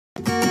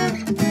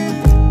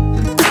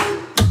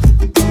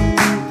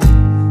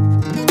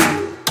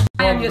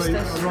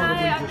Eustace.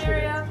 Hi, I'm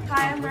Miriam.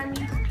 Hi, I'm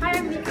Remy. Hi,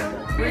 I'm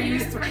Nico. We're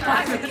Youth for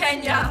Climate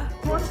Kenya.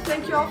 I want to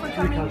thank you all for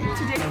coming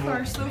today for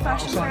our slow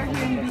fashion fair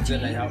here in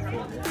BGE.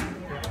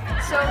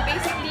 So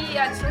basically,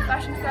 the slow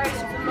fashion fair is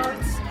to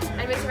promote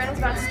and raise awareness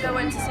about slow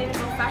and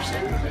sustainable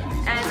fashion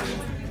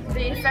and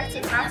the effects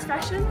of fast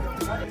fashion.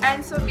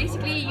 And so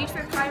basically, Youth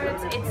for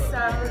Climate, it's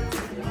a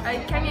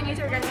Kenyan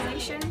youth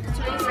organization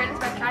to raise awareness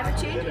about climate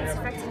change and its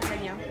effects in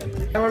Kenya.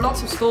 There were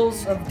lots of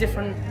stalls of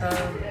different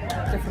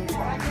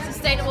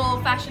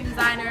sustainable fashion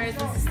designers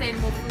and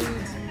sustainable food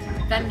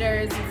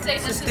vendors,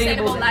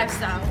 sustainable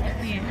lifestyle.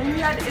 Yeah. And we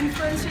had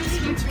influencers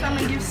here to come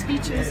and give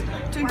speeches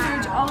to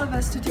encourage all of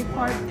us to take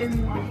part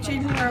in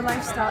changing our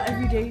lifestyle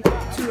every day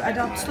to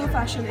adopt slow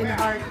fashion in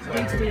our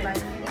day-to-day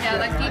life. Yeah,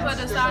 like Deepa,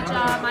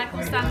 Dosaja,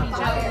 Michael Stanley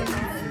Jones,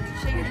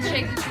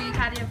 Shake the Tree,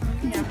 Kadia.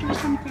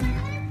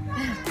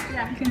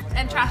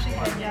 And Trashion.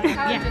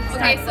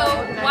 Okay, so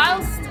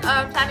whilst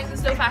planning the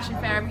slow fashion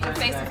fair, we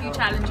faced a few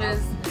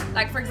challenges.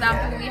 Like for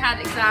example, we had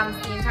exams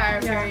the entire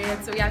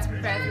period, so we had to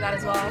prepare for that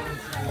as well.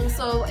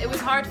 Also, it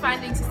was hard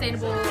finding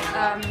sustainable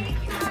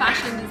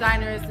fashion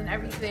designers and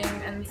everything,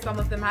 and some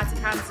of them had to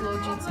cancel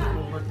due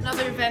to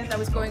another event that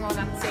was going on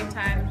at the same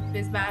time,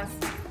 BizBaz.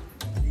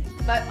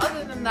 But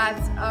other than that,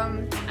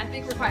 I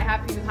think we're quite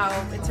happy with how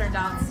it turned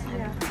out.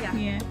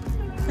 Yeah,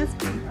 that's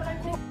good.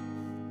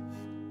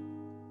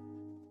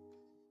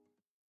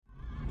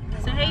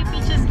 So hey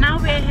Peaches, now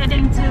we're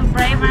heading to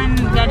Braeburn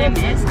Garden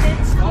Estate.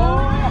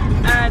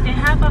 They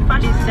have a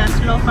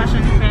slow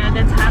fashion fair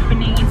that's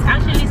happening. It's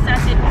actually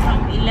started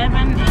from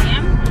 11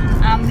 AM.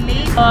 I'm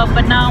late,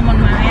 but now I'm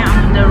on my way,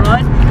 I'm on the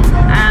road.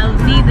 I'll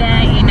be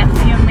there in a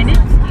few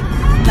minutes.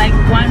 It's like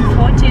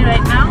 1:40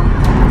 right now.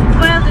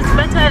 Well, it's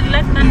better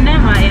late than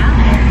never, yeah?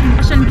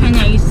 Fashion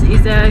Kenya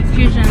is a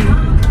fusion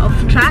of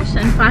trash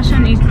and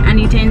fashion, and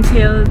it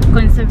entails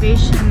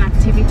conservation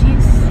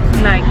activities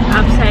like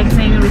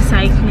upcycling,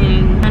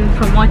 recycling, and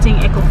promoting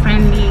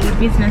eco-friendly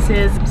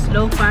businesses,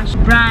 slow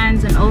fashion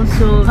brands, and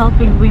also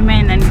helping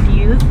women and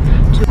youth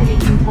to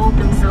involve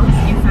themselves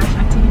in such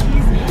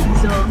activities.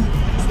 So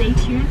stay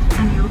tuned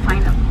and you'll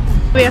find out.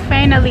 We are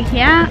finally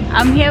here.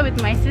 I'm here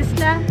with my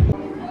sister.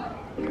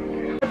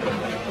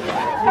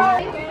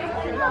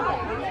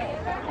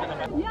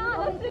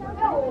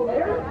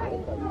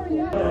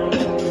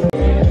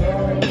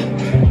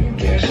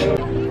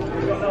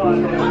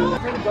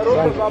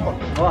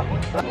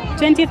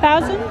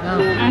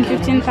 $20,000 and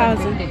 $15,000.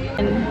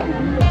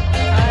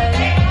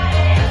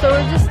 So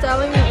we're just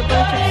selling a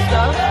bunch of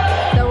stuff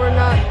that we're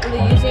not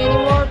really using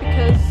anymore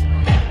because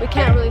we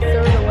can't really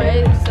throw it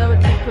away, so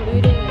it's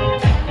polluting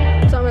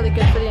and it's not really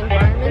good for the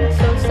environment.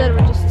 So instead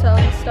we're just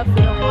selling stuff we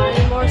don't want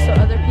anymore so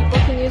other people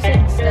can use it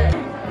instead.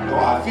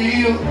 I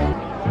feel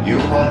you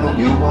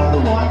are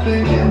the one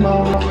thing in my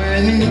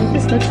way.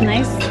 This looks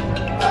nice.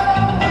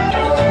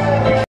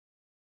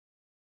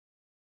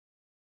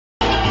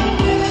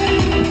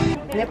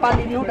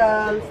 Nepali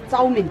noodles,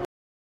 chow mein.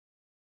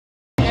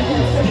 My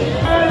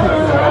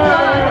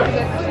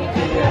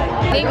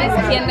name is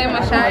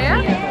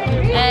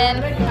and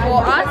for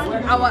us,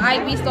 our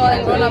IB store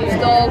and grown-up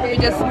store, we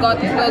just got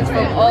clothes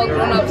from all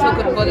grown-ups who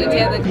could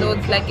volunteer the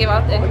clothes, like give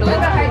out their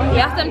clothes. We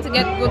asked them to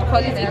get good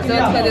quality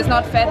clothes because it's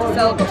not fair to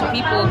sell to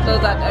people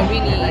clothes that are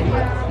really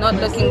not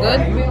looking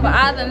good. But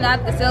other than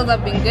that, the sales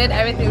have been good,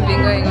 everything's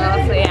been going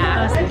well, so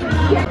yeah.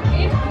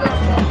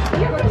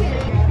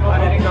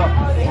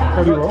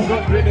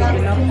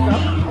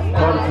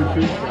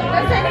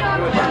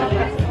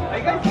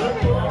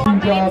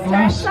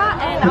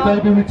 Could they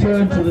be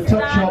returned to the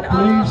tuck shop,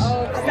 please?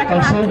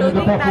 And certainly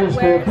the bottles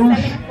for a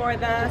bush,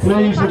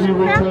 please, if you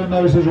return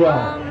those as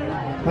well.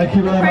 Thank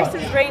you very much.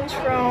 Prices range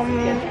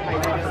from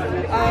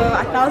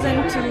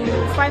 1,000 to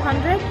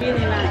 500. Really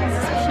nice,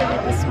 especially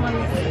this one.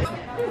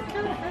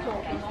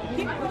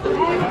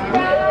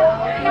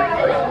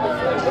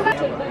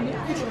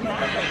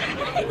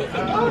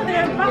 Oh,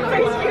 they're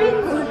bumper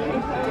screens.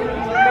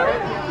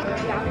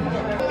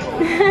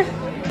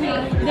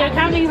 They're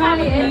coming home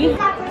with me.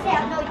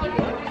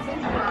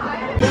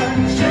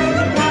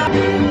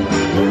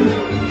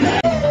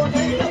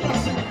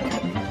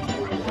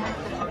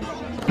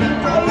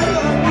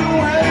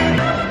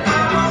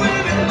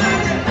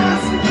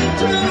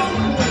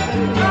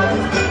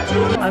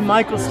 I'm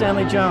Michael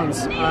Stanley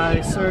Jones.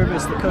 I serve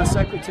as the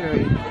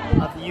co-secretary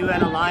of the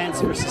UN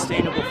Alliance for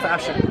Sustainable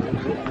Fashion.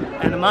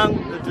 And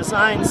among the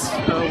designs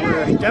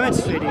we're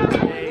demonstrating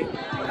today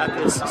at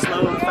this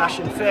slow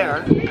fashion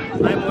fair,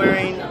 I'm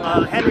wearing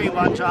a Henry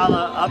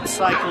Wanjala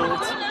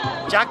upcycled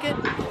jacket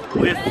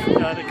with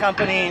an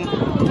accompanying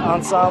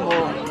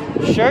ensemble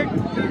shirt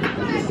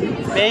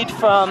made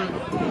from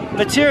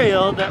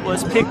material that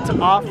was picked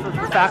off of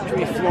the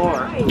factory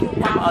floor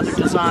from other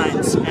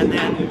designs and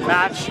then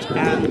matched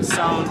and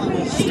sewn,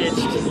 stitched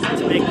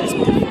to make this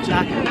beautiful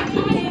jacket.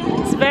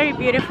 It's very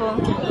beautiful.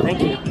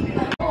 Thank you.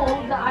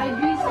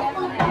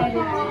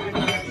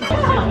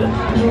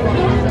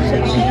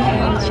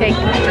 Shake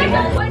the tree.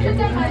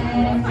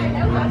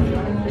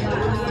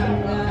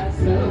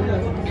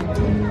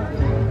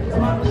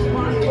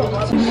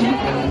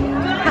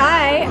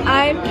 Hi,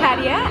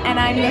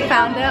 I'm the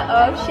founder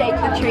of Shake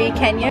the Tree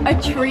Kenya. A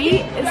tree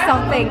is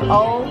something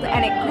old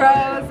and it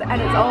grows and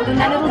it's old and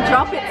then it'll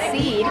drop its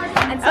seed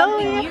and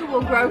something new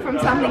will grow from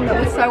something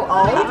that was so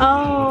old.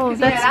 Oh,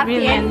 that's that's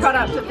brilliant. the end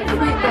product of the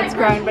fruit that's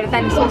grown, but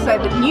then it's also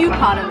the new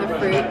part of the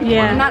fruit.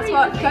 Yeah. And that's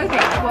what clothing,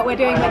 what we're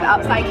doing with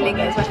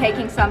upcycling is we're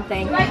taking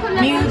something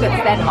new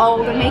that's then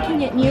old and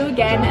making it new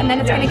again, and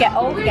then it's going to get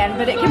old again,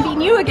 but it can be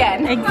new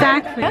again.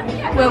 Exactly.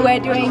 Where we're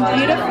doing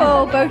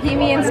beautiful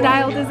bohemian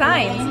style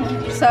designs.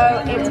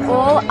 So it's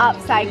all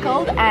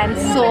upcycled and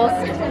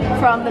sourced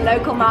from the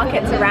local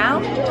markets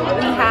around.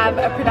 We have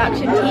a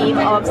production team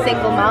of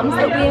single mums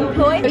that we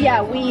employ. So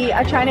yeah, we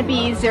are trying to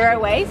be zero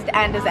waste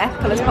and as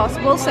ethical as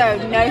possible, so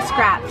no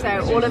scrap.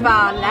 So all of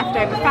our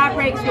leftover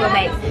fabrics we'll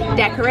make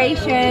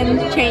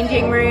decoration,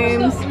 changing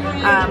rooms,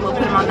 we'll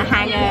put them on the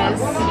hangers.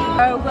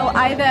 So we'll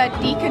either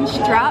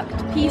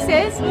deconstruct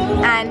pieces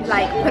and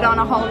like put on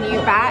a whole new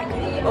back,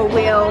 or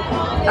we'll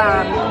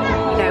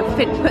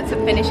put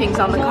some finishings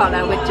on the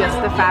collar with just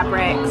the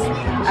fabrics.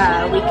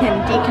 We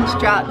can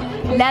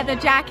deconstruct leather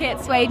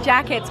jackets, suede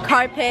jackets,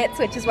 carpets,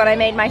 which is what I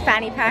made my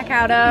fanny pack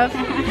out of.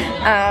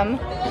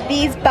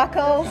 These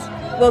buckles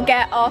we'll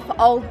get off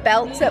old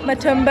belts at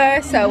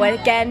Matumba, so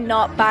again,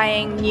 not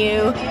buying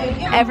new.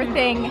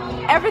 Everything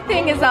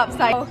is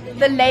upcycled.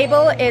 The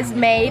label is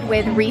made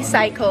with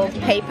recycled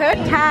paper.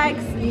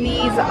 Tags,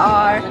 these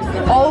are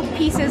old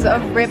pieces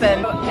of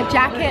ribbon. A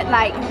jacket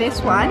like this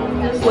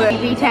one, we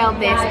retailed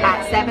this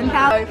at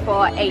 $7,000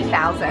 for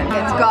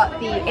 $8,000. It's got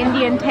the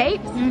Indian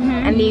tapes,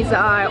 and these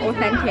are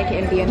authentic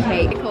Indian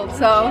tapes.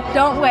 So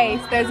don't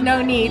waste, there's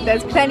no need,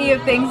 there's plenty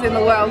of things in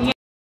the world.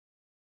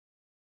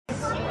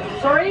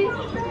 Sorry?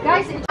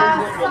 Guys,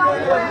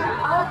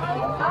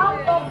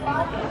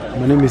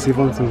 my name is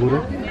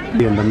Ngure,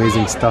 and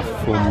amazing stuff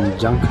from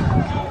junk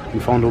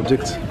and found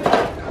objects.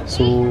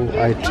 So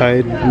I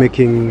tried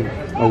making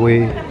a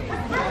way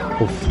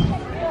of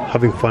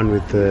having fun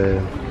with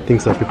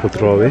things that people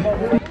throw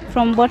away.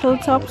 From bottle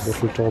tops?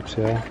 Bottle tops,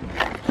 yeah.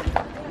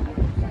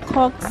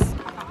 Corks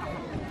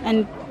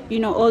and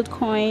old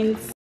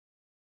coins.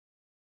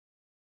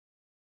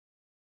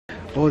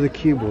 Oh, the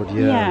keyboard,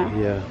 yeah,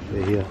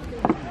 they're here.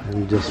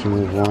 And just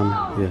remove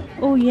one,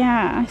 yeah. Oh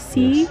yeah, I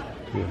see.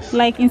 Yes.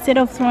 Like instead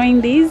of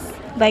throwing these,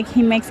 like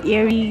he makes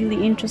it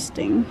really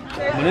interesting.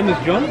 My name is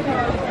John,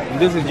 and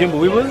this is Jimbo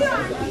Weavers.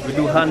 We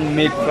do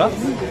handmade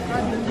crafts.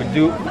 We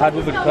do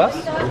hardwood crafts.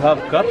 We have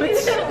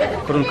carpets,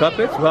 cotton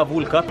carpets. We have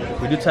wool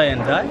carpets. We do tie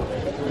and dye.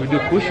 We do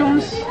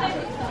cushions.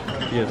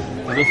 Yes,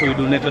 and also we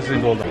do necklaces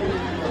and all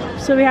that.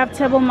 So we have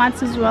table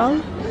mats as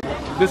well.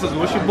 This is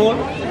worship board.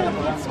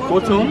 It's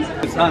cotton.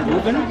 It's hand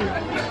woven.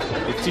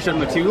 It's t-shirt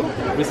material,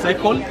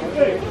 recycled,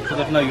 so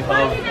that now you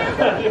have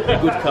a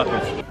good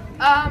carpet.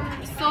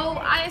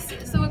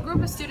 So a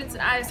group of students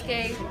at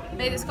ISK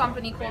made this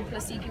company called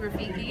Plastiki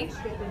Rafiki,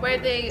 where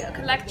they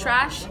collect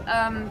trash,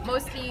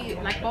 mostly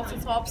like bottle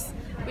tops,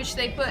 which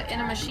they put in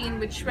a machine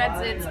which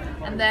shreds it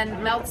and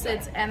then melts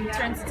it and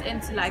turns it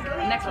into like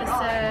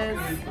necklaces,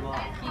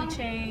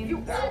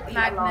 keychains,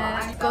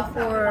 magnets. Go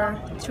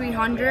for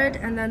 300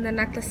 and then the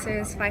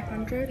necklaces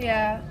 500.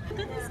 Yeah.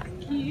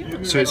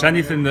 So it's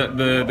anything that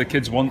the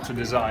kids want to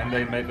design,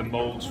 they make the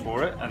molds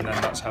for it, and then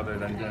that's how they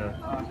then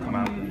come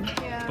out.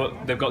 Yeah.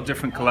 But they've got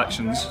different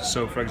collections.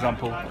 So for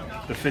example,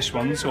 the fish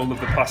ones, all of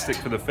the plastic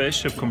for the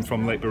fish have come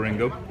from Lake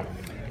Baringo.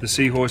 The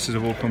seahorses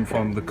have all come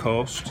from the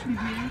coast.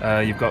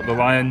 You've got the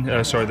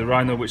the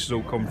rhino, which has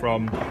all come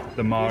from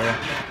the Mara.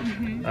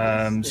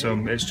 So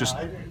it just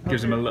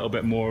gives them a little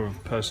bit more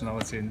of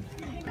personality. And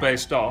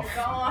based off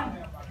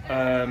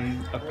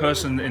a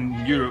person in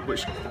Europe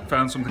which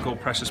found something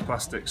called precious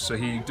plastics. So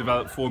he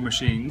developed 4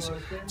 machines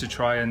to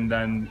try and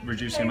then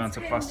reduce the amount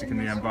of plastic in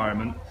the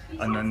environment,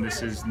 and then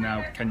this is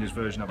now Kenya's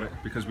version of it,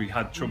 because we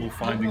had trouble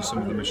finding some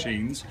of the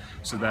machines.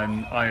 So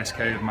then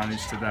ISK have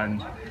managed to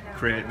then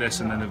create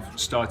this, and then have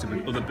started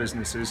with other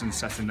businesses and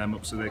setting them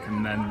up so they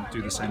can then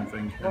do the same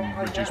thing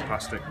and reduce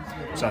plastic.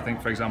 So I think,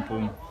 for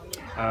example,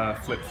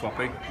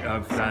 Flip-Floppy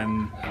have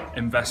then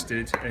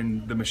invested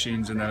in the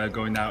machines and then are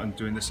going out and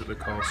doing this at the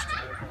coast.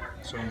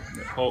 So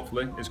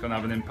hopefully it's going to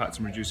have an impact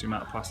on reducing the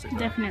amount of plastic.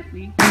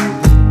 Definitely.